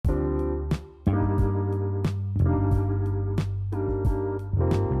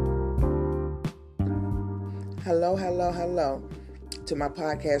Hello, hello, hello. To my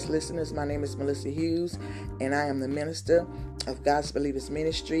podcast listeners, my name is Melissa Hughes, and I am the minister of God's Believers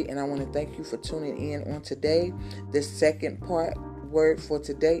Ministry, and I want to thank you for tuning in on today. This second word for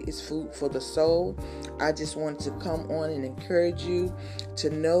today is food for the soul. I just wanted to come on and encourage you to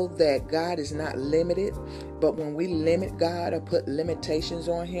know that God is not limited, but when we limit God or put limitations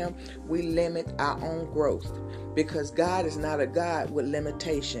on Him, we limit our own growth, because God is not a God with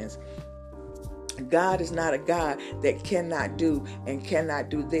limitations. God is not a God that cannot do and cannot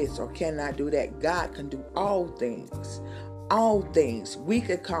do this or cannot do that. God can do all things. All things. We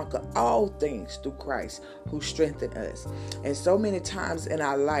can conquer all things through Christ who strengthened us. And so many times in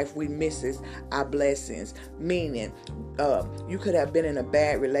our life we misses our blessings. Meaning, you could have been in a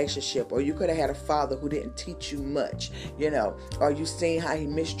bad relationship, or you could have had a father who didn't teach you much, or you seen how he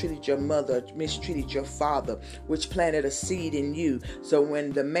mistreated your mother, mistreated your father, which planted a seed in you. So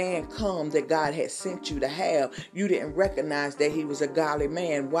when the man come that God had sent you to have, you didn't recognize that he was a godly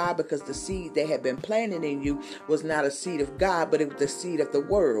man. Why? Because the seed that had been planted in you was not a seed of God, but it was the seed of the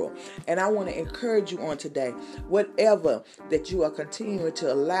world. And I want to encourage you on today, whatever that you are continuing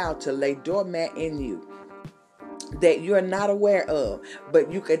to allow to lay doormat in you, that you're not aware of,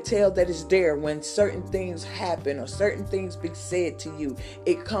 but you can tell that it's there when certain things happen or certain things be said to you.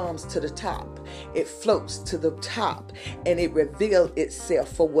 It comes to the top. It floats to the top, and it reveals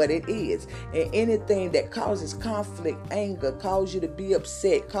itself for what it is. And anything that causes conflict, anger, cause you to be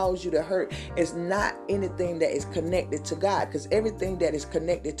upset, cause you to hurt, is not anything that is connected to God, because everything that is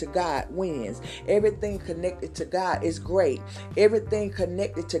connected to God wins. Everything connected to God is great. Everything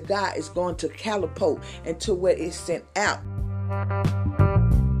connected to God is going to catapult into what it's sent out.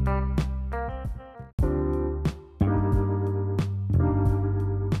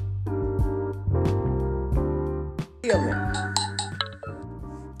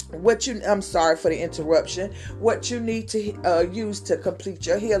 I'm sorry for the interruption. What you need to use to complete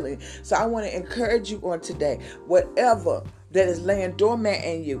your healing. So I want to encourage you on today, whatever that is laying dormant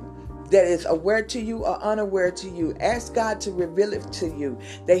in you, that is aware to you or unaware to you, ask God to reveal it to you,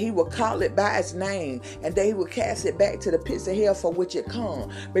 that He will call it by its name, and that He will cast it back to the pits of hell for which it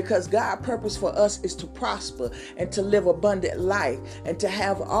comes. Because God's purpose for us is to prosper and to live abundant life and to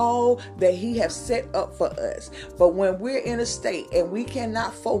have all that He has set up for us. But when we're in a state and we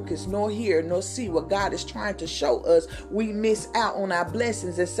cannot focus nor hear nor see what God is trying to show us, we miss out on our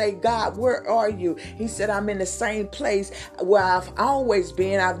blessings and say, God, where are you? He said, I'm in the same place where I've always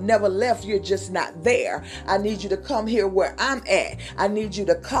been. I've never left. You're just not there. I need you to come here where I'm at. I need you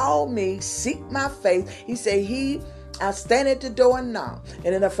to call me, seek my face. He said, I stand at the door and knock.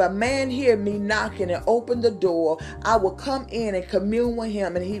 And then if a man hear me knocking and open the door, I will come in and commune with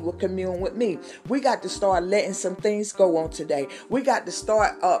him, and he will commune with me. We got to start letting some things go on today. We got to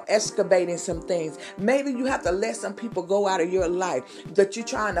start excavating some things. Maybe you have to let some people go out of your life that you're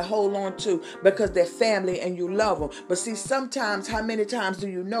trying to hold on to because they're family and you love them. But see, sometimes, how many times do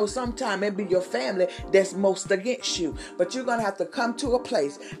you know? Sometimes it be your family that's most against you. But you're going to have to come to a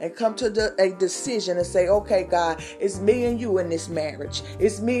place and come to a decision and say, okay, God, it's me and you in this marriage.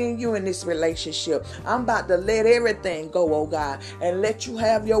 It's me and you in this relationship. I'm about to let everything go, oh God, and let you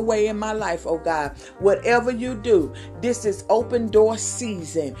have your way in my life, oh God. Whatever you do, this is open door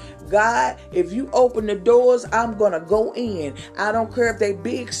season. God, if you open the doors, I'm going to go in. I don't care if they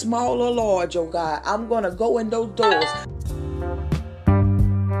big, small, or large, oh God. I'm going to go in those doors.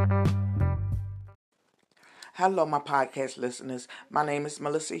 Hello, my podcast listeners. My name is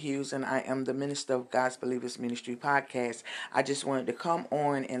Melissa Hughes, and I am the minister of God's Believers Ministry podcast. I just wanted to come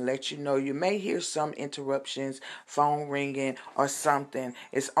on and let you know you may hear some interruptions, phone ringing, or something.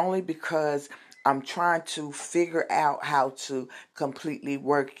 It's only because I'm trying to figure out how to completely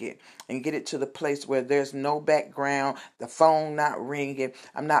work it and get it to the place where there's no background, the phone not ringing.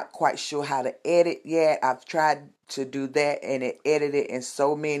 I'm not quite sure how to edit yet. I've tried to do that, and it edited in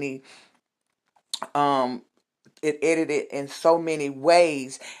so many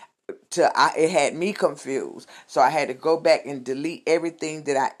ways. It had me confused. So I had to go back and delete everything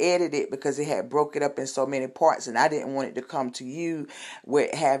that I edited because it had broke it up in so many parts, and I didn't want it to come to you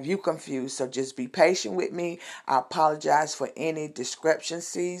have you confused. So just be patient with me. I apologize for any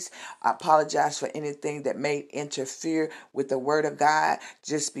discrepancies. I apologize for anything that may interfere with the word of God.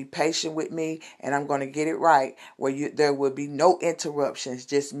 Just be patient with me, and I'm going to get it right where there will be no interruptions.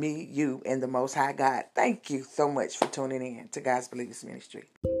 Just me, you, and the Most High God. Thank you so much for tuning in to God's Believers Ministry.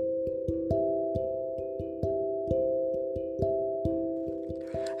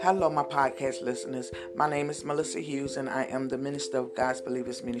 Hello, my podcast listeners. My name is Melissa Hughes, and I am the minister of God's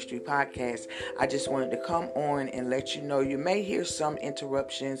Believers Ministry podcast. I just wanted to come on and let you know you may hear some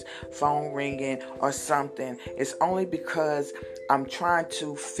interruptions, phone ringing, or something. It's only because I'm trying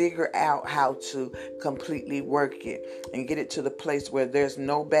to figure out how to completely work it and get it to the place where there's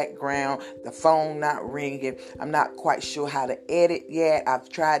no background, the phone not ringing. I'm not quite sure how to edit yet. I've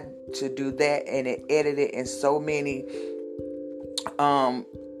tried to do that, and it edited in so many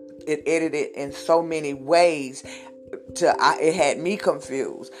ways it had me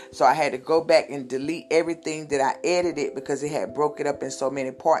confused. So I had to go back and delete everything that I edited because it had broke it up in so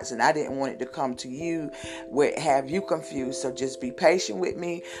many parts, and I didn't want it to come to you have you confused. So just be patient with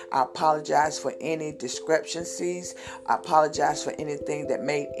me. I apologize for any discrepancies. I apologize for anything that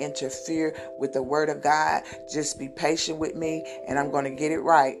may interfere with the word of God. Just be patient with me, and I'm going to get it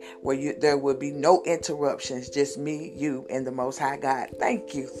right where there will be no interruptions, just me, you, and the Most High God.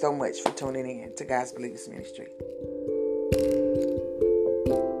 Thank you so much for tuning in to God's Believers Ministry.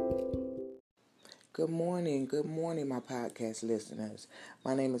 Good morning, my podcast listeners.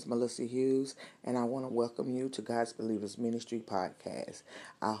 My name is Melissa Hughes, and I want to welcome you to God's Believers Ministry podcast.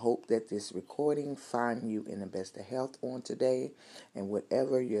 I hope that this recording finds you in the best of health on today, and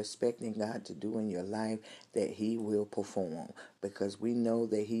whatever you're expecting God to do in your life, that He will perform, because we know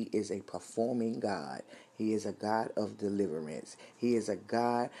that He is a performing God. He is a God of deliverance. He is a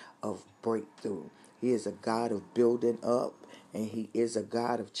God of breakthrough. He is a God of building up, and He is a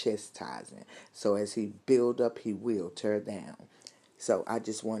God of chastising. So as He build up, He will tear down. So I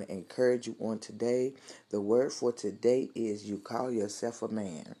just want to encourage you on today. The word for today is you call yourself a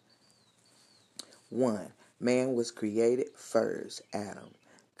man. 1. Man was created first, Adam.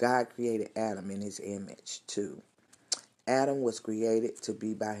 God created Adam in His image. 2. Adam was created to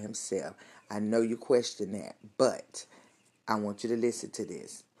be by himself. I know you question that, but I want you to listen to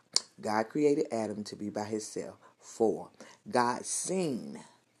this. God created Adam to be by himself. 4. God seen,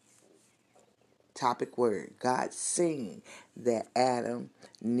 topic word, God seen that Adam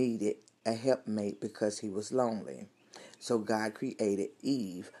needed a helpmate because he was lonely. So God created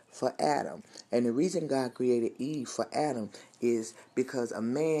Eve for Adam. And the reason God created Eve for Adam is because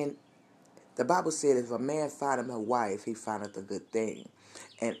the Bible said if a man findeth a wife, he findeth a good thing.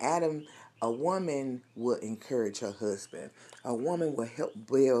 And a woman will encourage her husband. A woman will help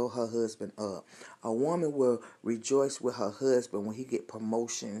build her husband up. A woman will rejoice with her husband when he get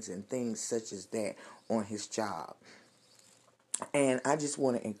promotions and things such as that on his job. And I just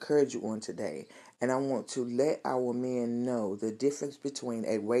want to encourage you on today. And I want to let our men know the difference between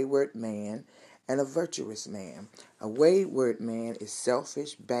a wayward man and a virtuous man. A wayward man is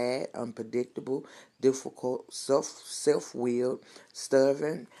selfish, bad, unpredictable, difficult, self-willed,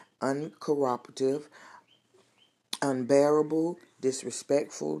 stubborn, uncooperative, unbearable,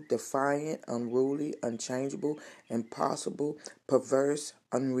 disrespectful, defiant, unruly, unchangeable, impossible, perverse,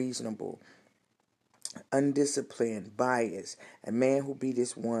 unreasonable, undisciplined, biased, a man who beat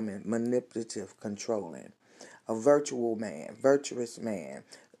his woman, manipulative, controlling. A virtuous man,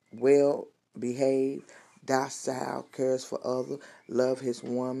 well behaved, docile, cares for others, love his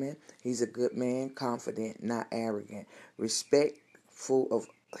woman. He's a good man, confident, not arrogant, respectful of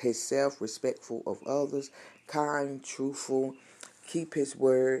himself, respectful of others, kind, truthful, keep his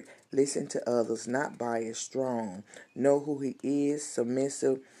word, listen to others, not biased, strong, know who he is,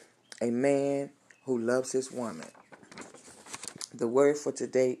 submissive, a man who loves his woman. The word for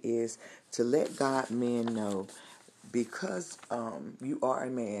today is to let God men know, because you are a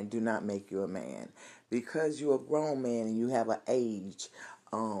man, do not make you a man. Because you're a grown man and you have an age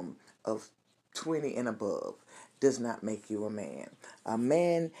of 20 and above, does not make you a man. A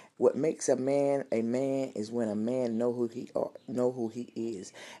man, what makes a man is when a man know who he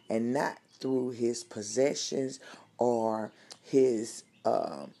is, and not through his possessions or his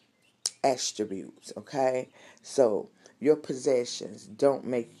attributes. Okay, so your possessions don't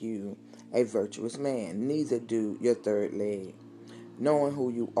make you a virtuous man. Neither do your third leg. Knowing who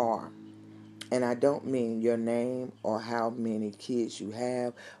you are. And I don't mean your name or how many kids you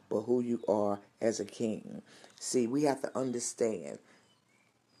have, but who you are as a king. See, we have to understand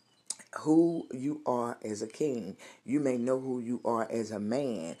who you are as a king. You may know who you are as a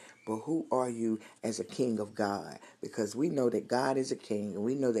man, but who are you as a king of God? Because we know that God is a king, and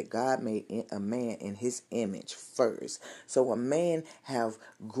we know that God made a man in his image first. So a man have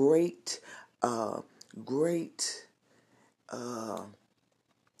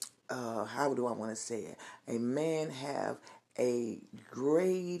how do I want to say it? A man have a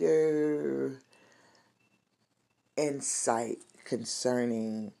greater insight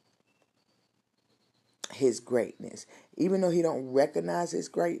concerning his greatness. even though he don't recognize his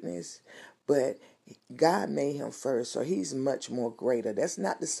greatness, but God made him first, so he's much more greater. That's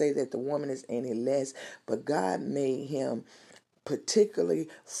not to say that the woman is any less, but God made him particularly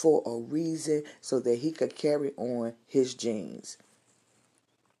for a reason so that he could carry on his genes.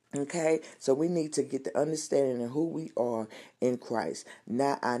 Okay, so we need to get the understanding of who we are in Christ.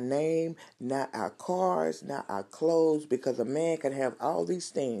 Not our name, not our cars, not our clothes, because a man can have all these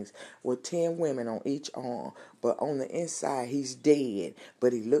things with 10 women on each arm, but on the inside he's dead,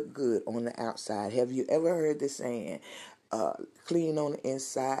 but he looked good on the outside. Have you ever heard the saying, clean on the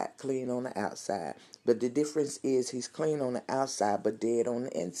inside, clean on the outside? But the difference is he's clean on the outside, but dead on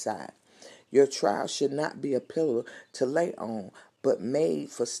the inside. Your trial should not be a pillar to lay on, but made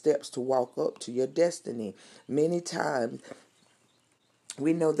for steps to walk up to your destiny. Many times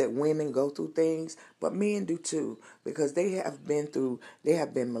we know that women go through things, but men do too, because they have been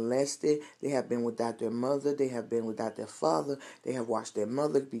molested, they have been without their mother, they have been without their father, they have watched their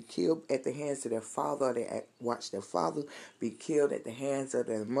mother be killed at the hands of their father, or they watched their father be killed at the hands of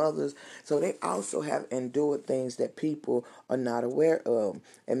their mothers. So they also have endured things that people are not aware of.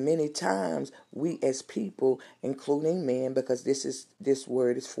 And many times we as people, including men, because this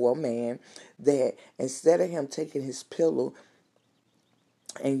word is for a man, that instead of him taking his pillow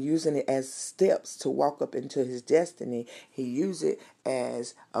and using it as steps to walk up into his destiny, he used it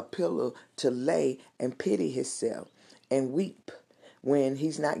as a pillow to lay and pity himself and weep when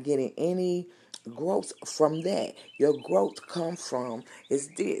he's not getting any growth from that. Your growth comes from is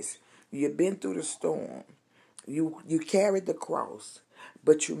this. You've been through the storm. You carried the cross,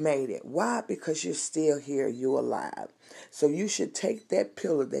 but you made it. Why? Because you're still here. You're alive. So you should take that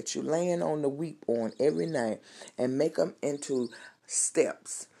pillow that you're laying on to weep on every night and make them into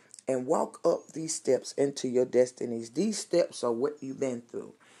steps and walk up these steps into your destinies. These steps are what you've been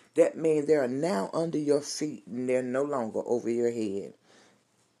through. That means they are now under your feet and they're no longer over your head.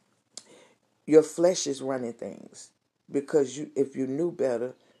 Your flesh is running things because if you knew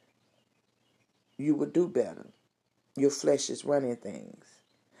better, you would do better. Your flesh is running things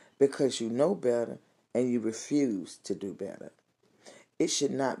because you know better and you refuse to do better. It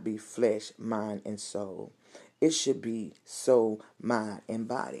should not be flesh, mind, and soul. It should be soul, mind, and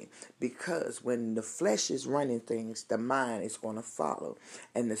body. Because when the flesh is running things, the mind is going to follow.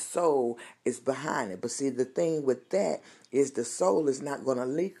 And the soul is behind it. But see, the thing with that is the soul is not going to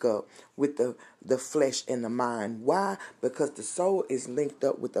link up with the flesh and the mind. Why? Because the soul is linked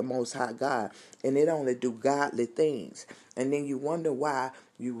up with the Most High God. And it only do godly things. And then you wonder why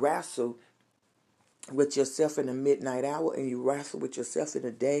you wrestle with yourself in the midnight hour and you wrestle with yourself in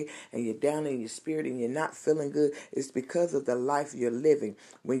the day and you're down in your spirit and you're not feeling good. It's because of the life you're living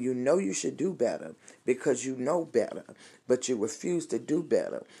when you know you should do better because you know better, but you refuse to do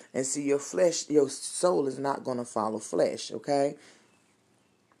better. And see, your soul is not going to follow flesh, okay?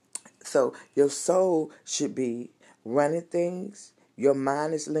 So your soul should be running things. Your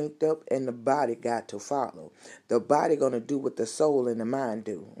mind is linked up and the body got to follow. The body going to do what the soul and the mind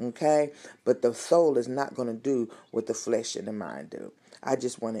do, okay? But the soul is not going to do what the flesh and the mind do. I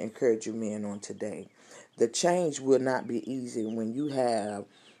just want to encourage you men on today. The change will not be easy when you have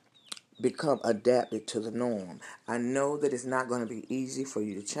become adapted to the norm. I know that it's not going to be easy for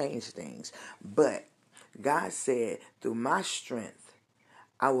you to change things, but God said, through my strength,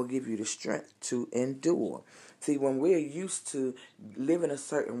 I will give you the strength to endure. See, when we're used to living a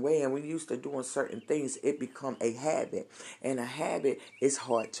certain way and we're used to doing certain things, it becomes a habit. And a habit is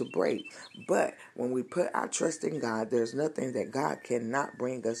hard to break. But when we put our trust in God, there's nothing that God cannot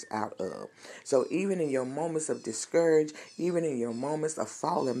bring us out of. So even in your moments of discourage, even in your moments of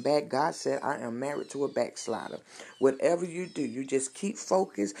falling back, God said, I am married to a backslider. Whatever you do, you just keep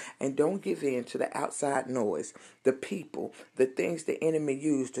focused and don't give in to the outside noise, the people, the things the enemy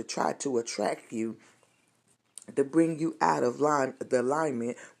used to try to attract you, to bring you out of the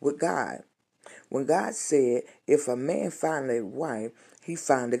alignment with God. When God said, if a man find a wife, he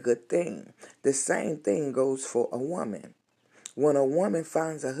find a good thing. The same thing goes for a woman. When a woman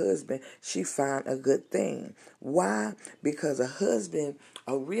finds a husband, she finds a good thing. Why? Because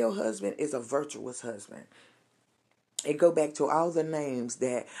a real husband is a virtuous husband. It go back to all the names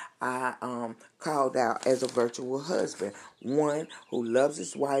that I called out as a virtual husband. One who loves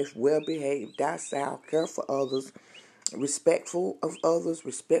his wife, well-behaved, docile, care for others, respectful of others,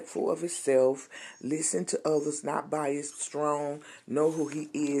 respectful of himself, listen to others, not biased, strong, know who he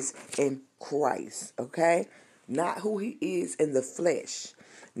is in Christ, okay? Not who he is in the flesh.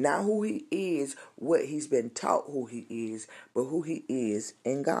 Not who he is, what he's been taught who he is, but who he is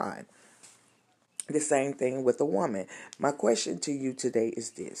in God. The same thing with a woman. My question to you today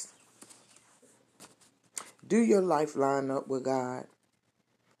is this. Do your life line up with God?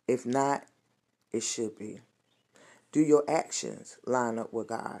 If not, it should be. Do your actions line up with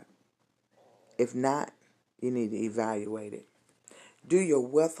God? If not, you need to evaluate it. Do your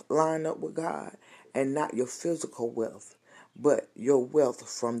wealth line up with God? And not your physical wealth, but your wealth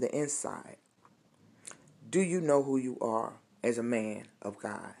from the inside. Do you know who you are as a man of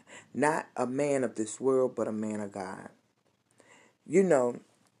God? Not a man of this world, but a man of God. You know,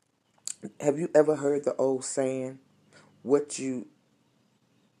 have you ever heard the old saying, what you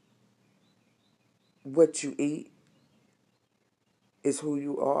eat is who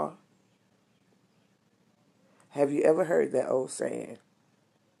you are? Have you ever heard that old saying,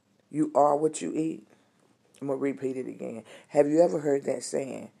 you are what you eat? I'm going to repeat it again. Have you ever heard that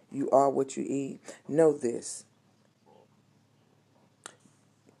saying, you are what you eat? Know this.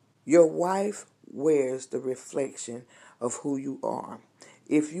 Your wife wears the reflection of who you are.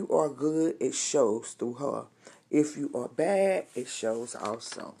 If you are good, it shows through her. If you are bad, it shows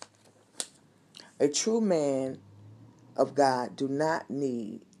also. A true man of God do not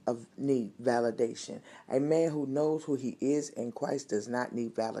need validation. A man who knows who he is in Christ does not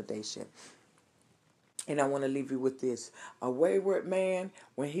need validation. And I want to leave you with this. A wayward man,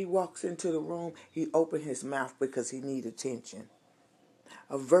 when he walks into the room, he opens his mouth because he needs attention.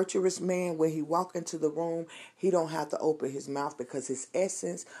 A virtuous man, when he walk into the room, he don't have to open his mouth because his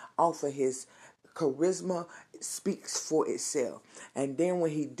essence off of his charisma speaks for itself. And then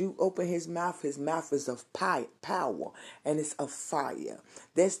when he do open his mouth is of power and it's of fire.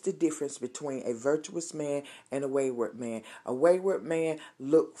 That's the difference between a virtuous man and a wayward man. A wayward man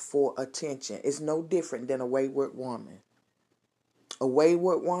look for attention. It's no different than a wayward woman. A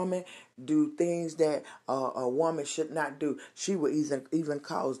wayward woman do things that a woman should not do. She will even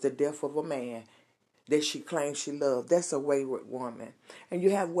cause the death of a man that she claims she loved. That's a wayward woman. And you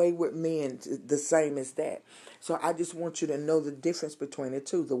have wayward men the same as that. So I just want you to know the difference between the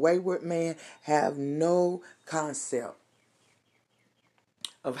two. The wayward man have no concept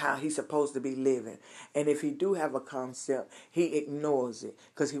of how he's supposed to be living. And if he do have a concept, he ignores it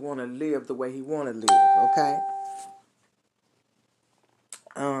because he want to live the way he want to live, okay?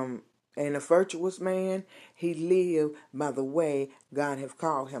 And a virtuous man, he live by the way God have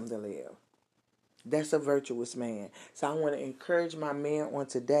called him to live. That's a virtuous man. So I want to encourage my men on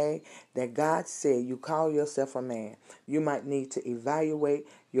today that God said you call yourself a man. You might need to evaluate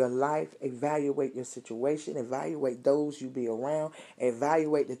your life, evaluate your situation, evaluate those you be around,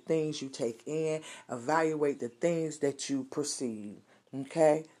 evaluate the things you take in, evaluate the things that you perceive.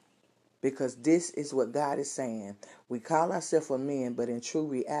 Okay? Because this is what God is saying. We call ourselves a man, but in true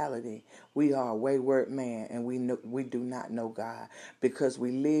reality, we are a wayward man, and we do not know God. Because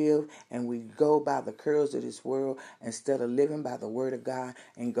we live and we go by the curls of this world instead of living by the word of God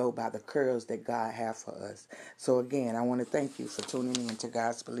and go by the curls that God has for us. So again, I want to thank you for tuning in to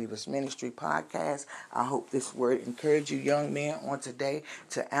God's Believers Ministry podcast. I hope this word encouraged you young men on today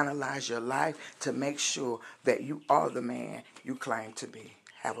to analyze your life to make sure that you are the man you claim to be.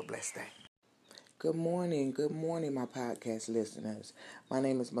 Have a blessed day. Good morning, my podcast listeners. My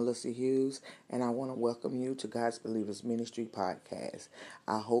name is Melissa Hughes, and I want to welcome you to God's Believers Ministry podcast.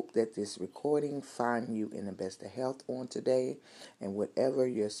 I hope that this recording find you in the best of health on today, and whatever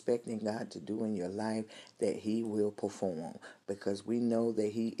you're expecting God to do in your life, that He will perform, because we know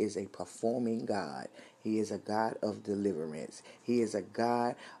that He is a performing God. He is a God of deliverance. He is a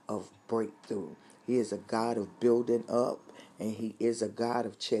God of breakthrough. He is a God of building up. And He is a God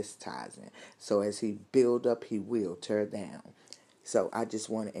of chastising. So as He build up, He will tear down. So I just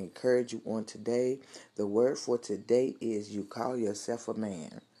want to encourage you on today. The word for today is you call yourself a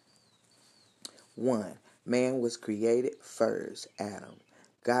man. 1. Man was created first, Adam.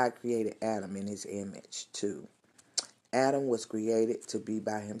 God created Adam in His image. 2. Adam was created to be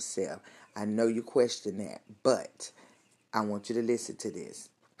by himself. I know you question that, but I want you to listen to this.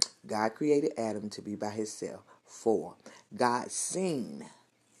 God created Adam to be by himself. 4. God seen,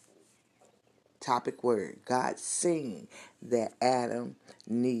 topic word, God seen that Adam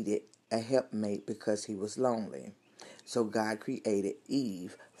needed a helpmate because he was lonely. So God created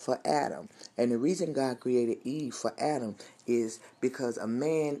Eve for Adam. And the reason God created Eve for Adam is because a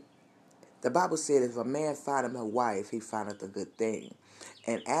man, the Bible said if a man findeth a wife, he findeth a good thing.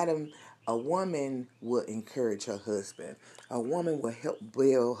 And a woman will encourage her husband. A woman will help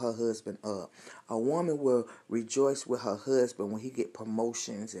build her husband up. A woman will rejoice with her husband when he get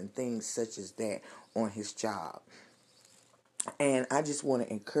promotions and things such as that on his job. And I just want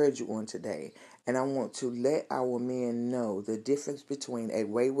to encourage you on today. And I want to let our men know the difference between a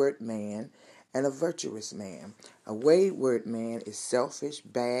wayward man and a virtuous man. A wayward man is selfish,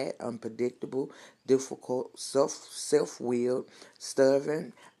 bad, unpredictable, difficult, self-willed,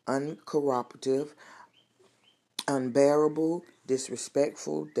 stubborn, uncooperative, unbearable,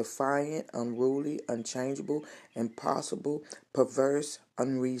 disrespectful, defiant, unruly, unchangeable, impossible, perverse,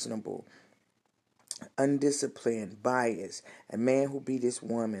 unreasonable, undisciplined, biased, a man who beat his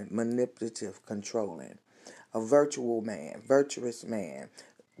woman, manipulative, controlling, a virtuous man,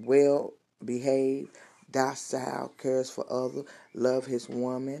 well behaved, docile, cares for others, love his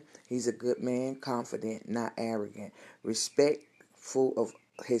woman. He's a good man, confident, not arrogant, respectful of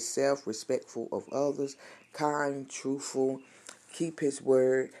himself, respectful of others, kind, truthful, keep his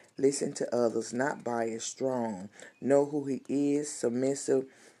word, listen to others, not biased, strong, know who he is, submissive,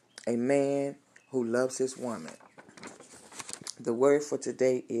 a man who loves his woman. The word for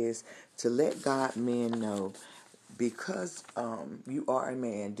today is to let God men know, because you are a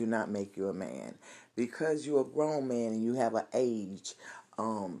man, do not make you a man. Because you're a grown man and you have an age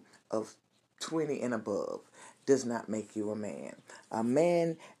of 20 and above, does not make you a man. A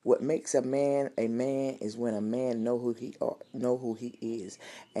man, what makes a man is when a man know who he is,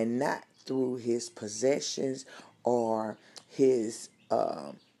 and not through his possessions or his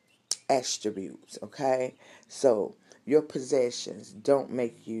attributes. Okay, so your possessions don't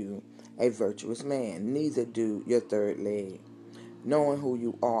make you a virtuous man. Neither do your third leg. Knowing who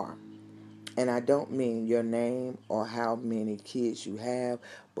you are. And I don't mean your name or how many kids you have,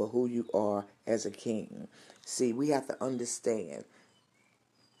 but who you are as a king. See, we have to understand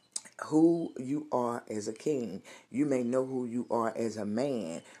who you are as a king. You may know who you are as a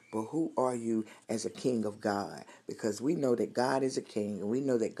man, but who are you as a king of God? Because we know that God is a king, and we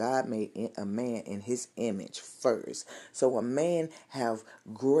know that God made a man in his image first. So a man have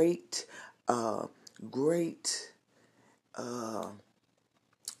great, how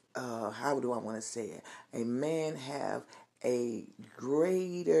do I want to say it? A man have a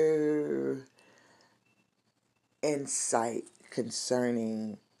greater insight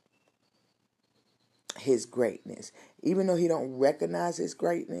concerning his greatness, even though he don't recognize his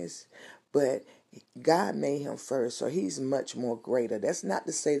greatness, but God made him first, so he's much more greater. That's not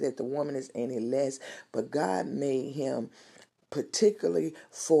to say that the woman is any less, but God made him particularly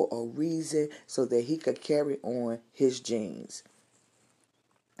for a reason, so that he could carry on his genes.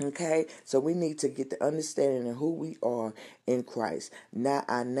 Okay, so we need to get the understanding of who we are in Christ. Not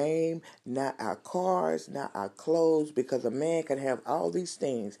our name, not our cars, not our clothes, because a man can have all these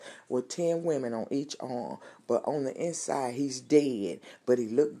things with 10 women on each arm, but on the inside he's dead, but he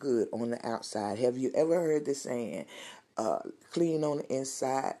look good on the outside. Have you ever heard the saying, clean on the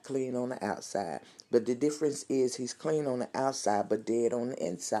inside, clean on the outside? But the difference is he's clean on the outside, but dead on the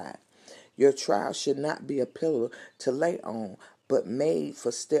inside. Your trial should not be a pillar to lay on, but made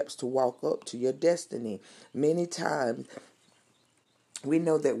for steps to walk up to your destiny. Many times we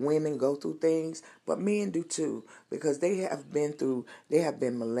know that women go through things, but men do too, because they have been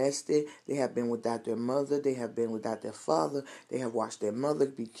molested, they have been without their mother, they have been without their father, they have watched their mother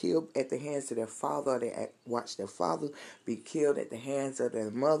be killed at the hands of their father, or they watched their father be killed at the hands of their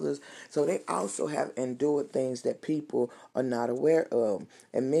mothers. So they also have endured things that people are not aware of.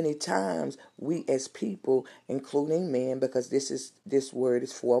 And many times we as people, including men, because this word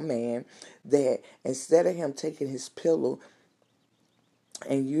is for a man, that instead of him taking his pillow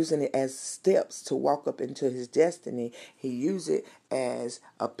and using it as steps to walk up into his destiny, he used it as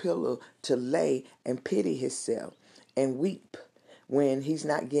a pillow to lay and pity himself and weep when he's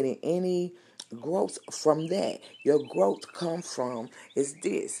not getting any growth from that. Your growth come from is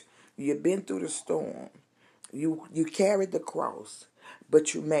this. You've been through the storm. You carried the cross,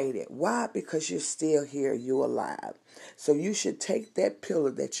 but you made it. Why? Because you're still here. You're alive. So you should take that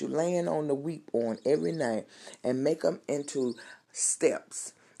pillow that you're laying on to weep on every night and make them into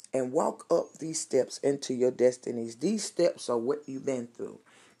steps and walk up these steps into your destinies. These steps are what you've been through.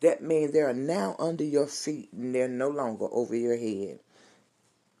 That means they are now under your feet and they're no longer over your head.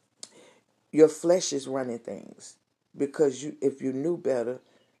 Your flesh is running things because if you knew better,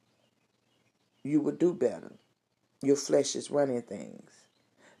 you would do better. Your flesh is running things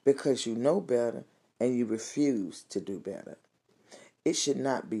because you know better and you refuse to do better. It should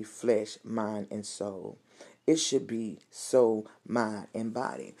not be flesh, mind, and soul. It should be soul, mind, and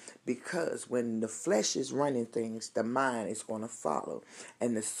body. Because when the flesh is running things, the mind is going to follow.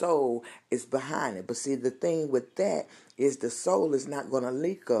 And the soul is behind it. But see, the thing with that is the soul is not going to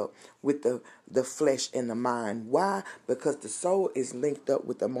link up with the flesh and the mind. Why? Because the soul is linked up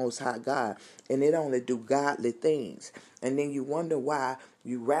with the Most High God. And it only do godly things. And then you wonder why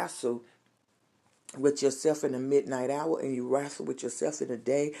you wrestle with yourself in the midnight hour and you wrestle with yourself in the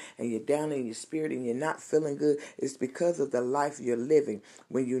day and you're down in your spirit and you're not feeling good, it's because of the life you're living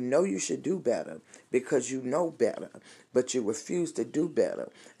when you know you should do better because you know better, but you refuse to do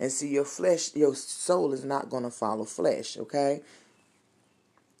better. And see, your soul is not going to follow flesh, okay?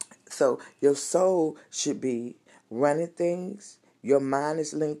 So your soul should be running things. Your mind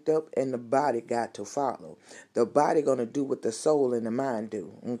is linked up and the body got to follow. The body going to do what the soul and the mind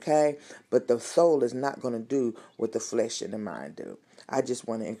do, okay? But the soul is not going to do what the flesh and the mind do. I just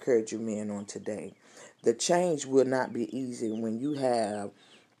want to encourage you men on today. The change will not be easy when you have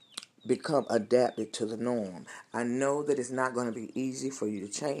become adapted to the norm. I know that it's not going to be easy for you to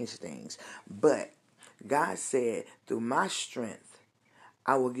change things, but God said, through my strength,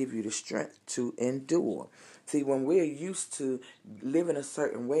 I will give you the strength to endure. See, when we're used to living a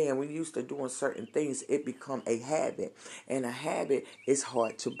certain way and we're used to doing certain things, it becomes a habit. And a habit is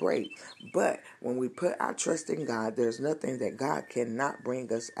hard to break. But when we put our trust in God, there's nothing that God cannot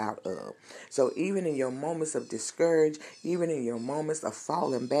bring us out of. So even in your moments of discourage, even in your moments of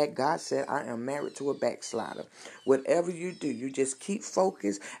falling back, God said, I am married to a backslider. Whatever you do, you just keep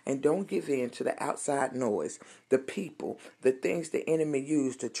focused and don't give in to the outside noise, the people, the things the enemy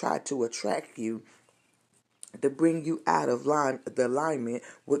used to try to attract you, to bring you out of the alignment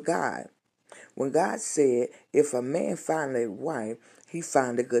with God. When God said, if a man find a wife, he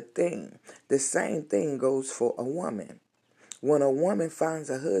find a good thing. The same thing goes for a woman. When a woman finds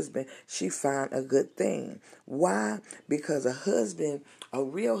a husband, she find a good thing. Why? Because a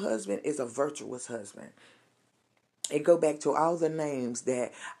real husband is a virtuous husband. It go back to all the names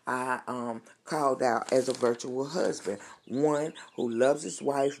that I called out as a virtual husband. One who loves his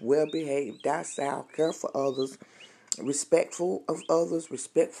wife, well-behaved, docile, care for others, respectful of others,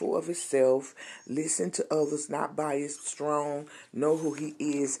 respectful of himself, listen to others, not biased, strong, know who he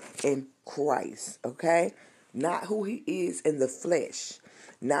is in Christ, okay? Not who he is in the flesh.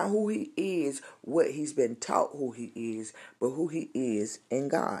 Not who he is, what he's been taught who he is, but who he is in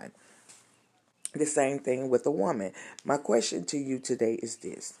God. The same thing with a woman. My question to you today is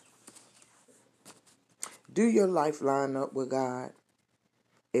this. Do your life line up with God?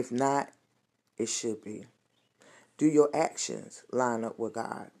 If not, it should be. Do your actions line up with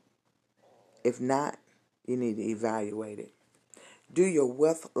God? If not, you need to evaluate it. Do your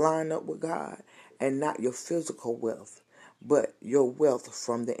wealth line up with God and not your physical wealth, but your wealth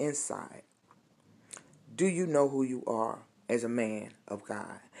from the inside? Do you know who you are as a man of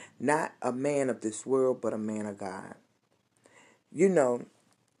God? Not a man of this world, but a man of God. You know,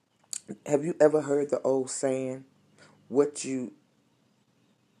 have you ever heard the old saying, what you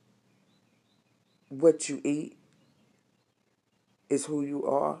eat is who you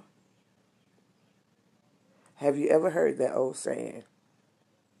are? Have you ever heard that old saying,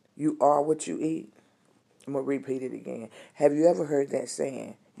 you are what you eat? I'm going to repeat it again. Have you ever heard that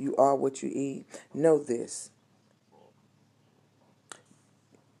saying, you are what you eat? Know this.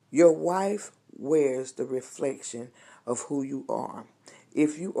 Your wife wears the reflection of who you are.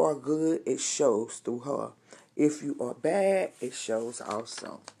 If you are good, it shows through her. If you are bad, it shows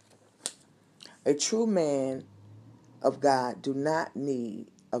also. A true man of God do not need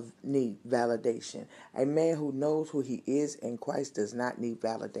validation. A man who knows who he is in Christ does not need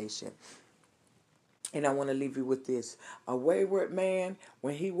validation. And I want to leave you with this. A wayward man,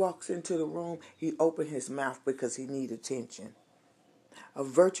 when he walks into the room, he opens his mouth because he needs attention. A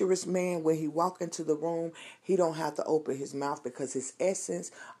virtuous man, when he walk into the room, he don't have to open his mouth because his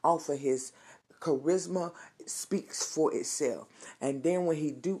essence off of his charisma speaks for itself. And then when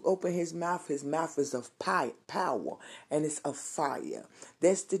he do open his mouth is of power and it's of fire.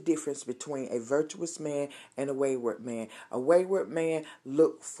 That's the difference between a virtuous man and a wayward man. A wayward man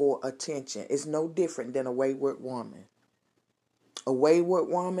look for attention. It's no different than a wayward woman. A wayward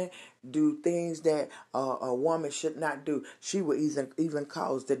woman do things that a woman should not do. She would even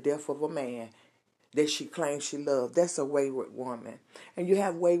cause the death of a man that she claims she loved. That's a wayward woman. And you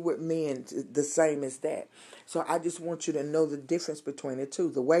have wayward men the same as that. So I just want you to know the difference between the two.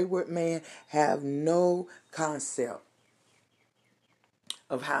 The wayward man have no concept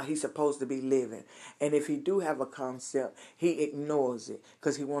of how he's supposed to be living. And if he do have a concept, he ignores it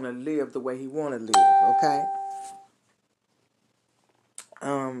because he want to live the way he want to live, okay?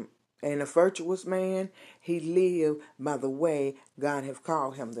 And a virtuous man, he live by the way God have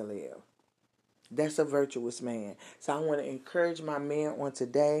called him to live. That's a virtuous man. So I want to encourage my men on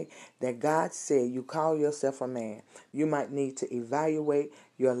today that God said you call yourself a man. You might need to evaluate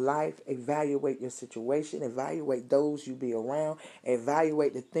your life, evaluate your situation, evaluate those you be around,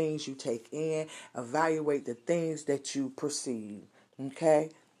 evaluate the things you take in, evaluate the things that you perceive.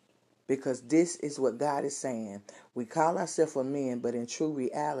 Okay? because this is what God is saying. We call ourselves a men, but in true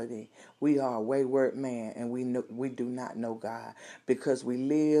reality, we are a wayward man, and we do not know God, because we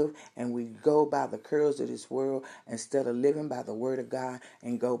live and we go by the curls of this world instead of living by the word of God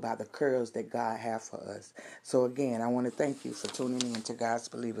and go by the curls that God has for us. So again, I want to thank you for tuning in to God's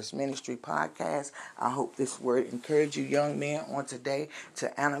Believers Ministry podcast. I hope this word encouraged you young men on today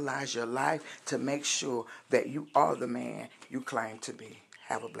to analyze your life, to make sure that you are the man you claim to be.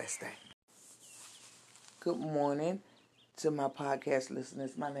 Have a blessed day. Good morning to my podcast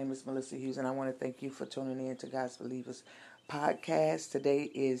listeners. My name is Melissa Hughes, and I want to thank you for tuning in to God's Believers podcast.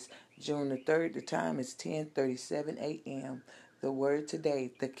 Today is June the 3rd. The time is 10:37 a.m. The word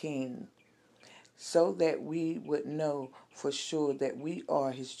today, the King. So that we would know for sure that we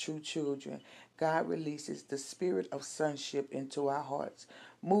are his true children, God releases the spirit of sonship into our hearts,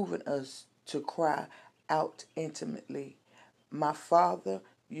 moving us to cry out intimately, "My Father,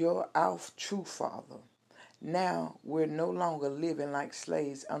 you're our true Father." Now we're no longer living like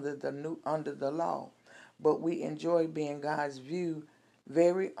slaves under the law, but we enjoy being God's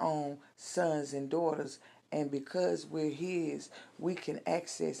very own sons and daughters, and because we're his, we can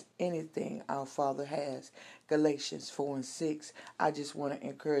access anything our Father has. Galatians 4:6. I just want to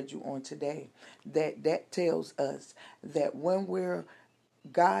encourage you on today that tells us that when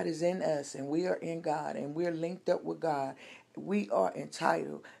God is in us and we are in God and we're linked up with God, we are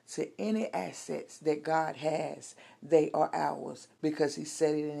entitled to any assets that God has. They are ours because he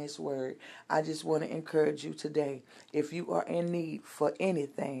said it in his word. I just want to encourage you today. If you are in need for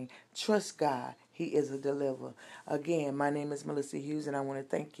anything, trust God. He is a deliverer. Again, my name is Melissa Hughes, and I want to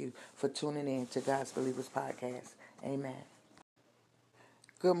thank you for tuning in to God's Believers Podcast. Amen.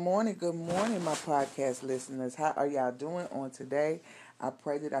 Good morning, my podcast listeners. How are y'all doing on today? I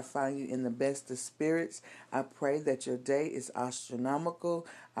pray that I find you in the best of spirits. I pray that your day is astronomical.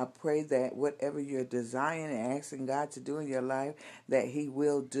 I pray that whatever you're desiring and asking God to do in your life, that he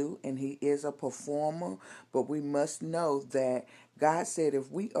will do, and he is a performer. But we must know that God said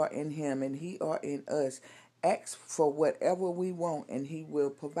if we are in him and he are in us, ask for whatever we want and he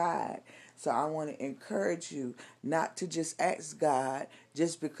will provide. So I want to encourage you not to just ask God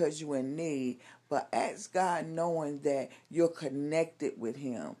just because you're in need, but ask God knowing that you're connected with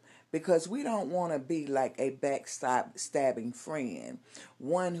him. Because we don't want to be like a backstabbing friend,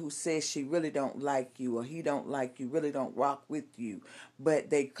 one who says she really don't like you or he don't like you, really don't rock with you, but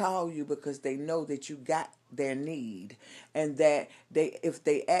they call you because they know that you got their need and that if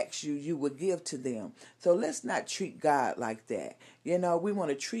they ask you, you will give to them. So let's not treat God like that. We want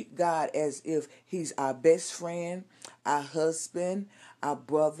to treat God as if he's our best friend, our husband, our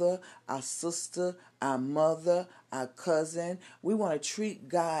brother, our sister, our mother, our cousin. We want to treat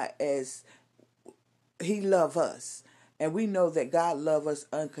God as he loves us. And we know that God loves us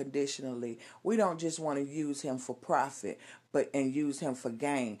unconditionally. We don't just want to use him for profit, and use him for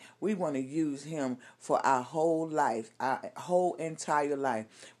gain. We want to use him for our whole life, our whole entire life.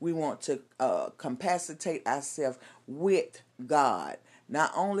 We want to capacitate ourselves with God.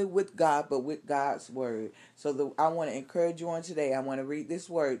 Not only with God, but with God's word. So I want to encourage you on today. I want to read this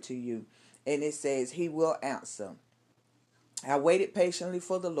word to you. And it says, he will answer. I waited patiently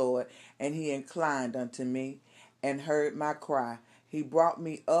for the Lord, and he inclined unto me and heard my cry. He brought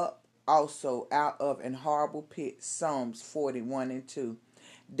me up also out of an horrible pit. Psalms 41:2.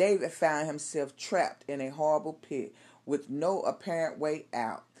 David found himself trapped in a horrible pit with no apparent way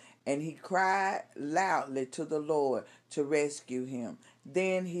out, and he cried loudly to the Lord to rescue him.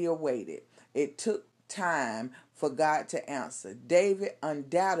 Then he awaited. It took time for God to answer. David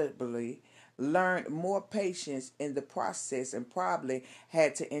undoubtedly learned more patience in the process and probably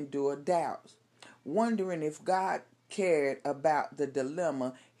had to endure doubts, wondering if God cared about the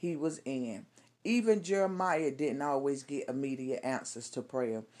dilemma he was in. Even Jeremiah didn't always get immediate answers to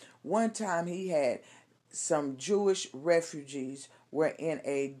prayer. One time he had some Jewish refugees were in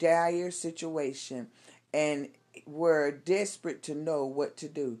a dire situation and were desperate to know what to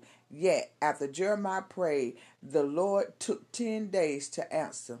do. Yet, after Jeremiah prayed, the Lord took 10 days to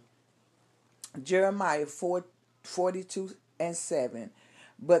answer. Jeremiah 42:7.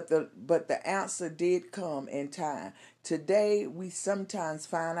 But the answer did come in time. Today we sometimes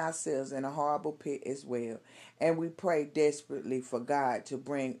find ourselves in a horrible pit as well, and we pray desperately for God to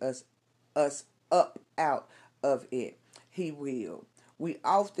bring us up out of it. He will. We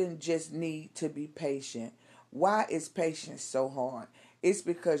often just need to be patient. Why is patience so hard? It's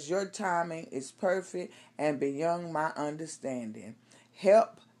because your timing is perfect and beyond my understanding.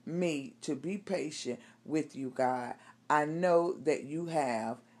 Help me to be patient with you, God. I know that you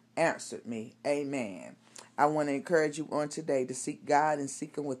have answered me. Amen. I want to encourage you on today to seek God and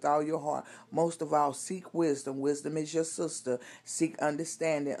seek Him with all your heart. Most of all, seek wisdom. Wisdom is your sister. Seek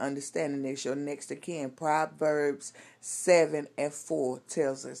understanding. Understanding is your next of kin. Proverbs 7:4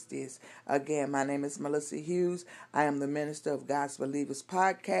 tells us this. Again, my name is Melissa Hughes. I am the minister of God's Believers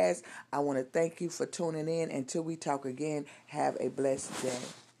Podcast. I want to thank you for tuning in. Until we talk again, have a blessed day.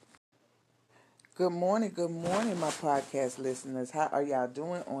 Good morning, my podcast listeners. How are y'all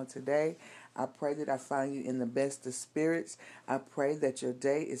doing on today? I pray that I find you in the best of spirits. I pray that your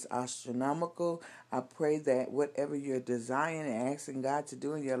day is astronomical. I pray that whatever you're desiring and asking God to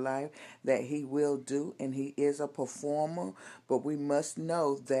do in your life, that He will do, and He is a performer. But we must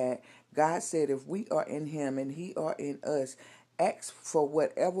know that God said if we are in Him and He are in us, ask for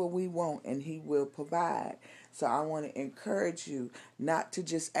whatever we want and He will provide. So I want to encourage you not to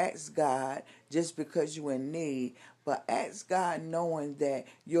just ask God just because you're in need, but ask God knowing that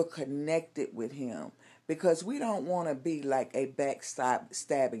you're connected with Him. Because we don't want to be like a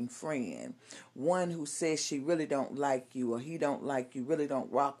backstabbing friend, one who says she really don't like you or he don't like you, really don't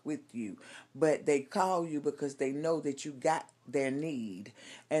rock with you, but they call you because they know that you got their need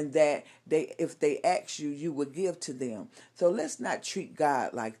and that if they ask you, you will give to them. So let's not treat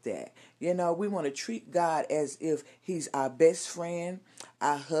God like that. We want to treat God as if He's our best friend,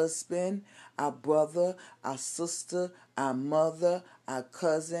 our husband, our brother, our sister, our mother, our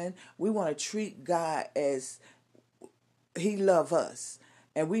cousin. We want to treat God as He loves us.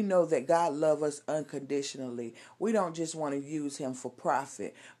 And we know that God loves us unconditionally. We don't just want to use Him for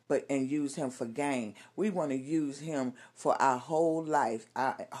profit, and use Him for gain. We want to use Him for our whole life,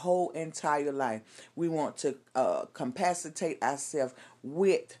 our whole entire life. We want to capacitate ourselves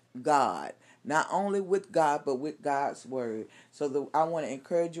with God. Not only with God, but with God's word. So I want to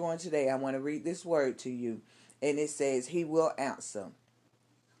encourage you on today. I want to read this word to you. And it says, He will answer.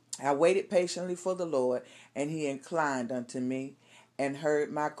 I waited patiently for the Lord, and He inclined unto me and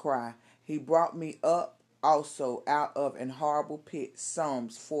heard my cry. He brought me up also out of an horrible pit.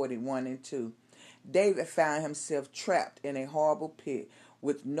 Psalms 41:2. David found himself trapped in a horrible pit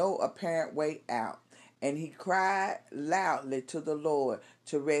with no apparent way out, and he cried loudly to the Lord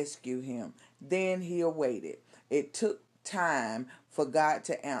to rescue him. Then he awaited. It took time for God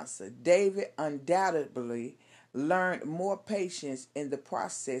to answer. David undoubtedly learned more patience in the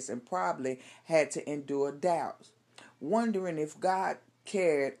process and probably had to endure doubts, wondering if God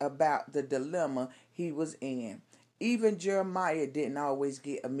cared about the dilemma he was in. Even Jeremiah didn't always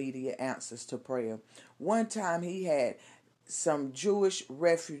get immediate answers to prayer. One time he had some Jewish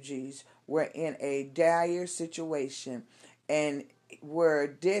refugees were in a dire situation and were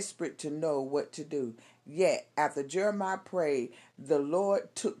desperate to know what to do. Yet, after Jeremiah prayed, the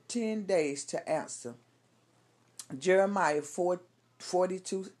Lord took 10 days to answer. Jeremiah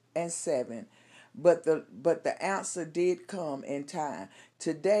 42:7. But the answer did come in time.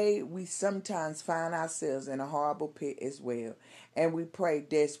 Today we sometimes find ourselves in a horrible pit as well, and we pray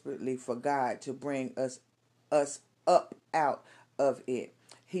desperately for God to bring us up out of it.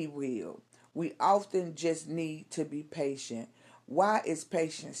 He will. We often just need to be patient. Why is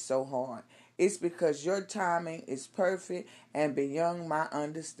patience so hard? It's because your timing is perfect and beyond my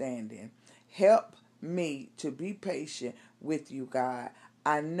understanding. Help me to be patient with you, God.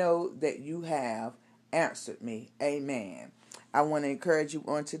 I know that you have answered me. Amen. I want to encourage you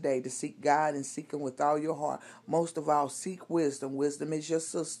on today to seek God and seek Him with all your heart. Most of all, seek wisdom. Wisdom is your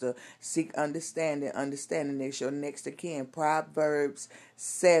sister. Seek understanding. Understanding is your next of kin. Proverbs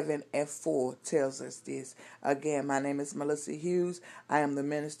 7:4 tells us this. Again, my name is Melissa Hughes. I am the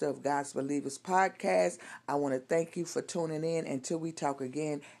minister of God's Believers Podcast. I want to thank you for tuning in. Until we talk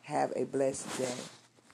again, have a blessed day.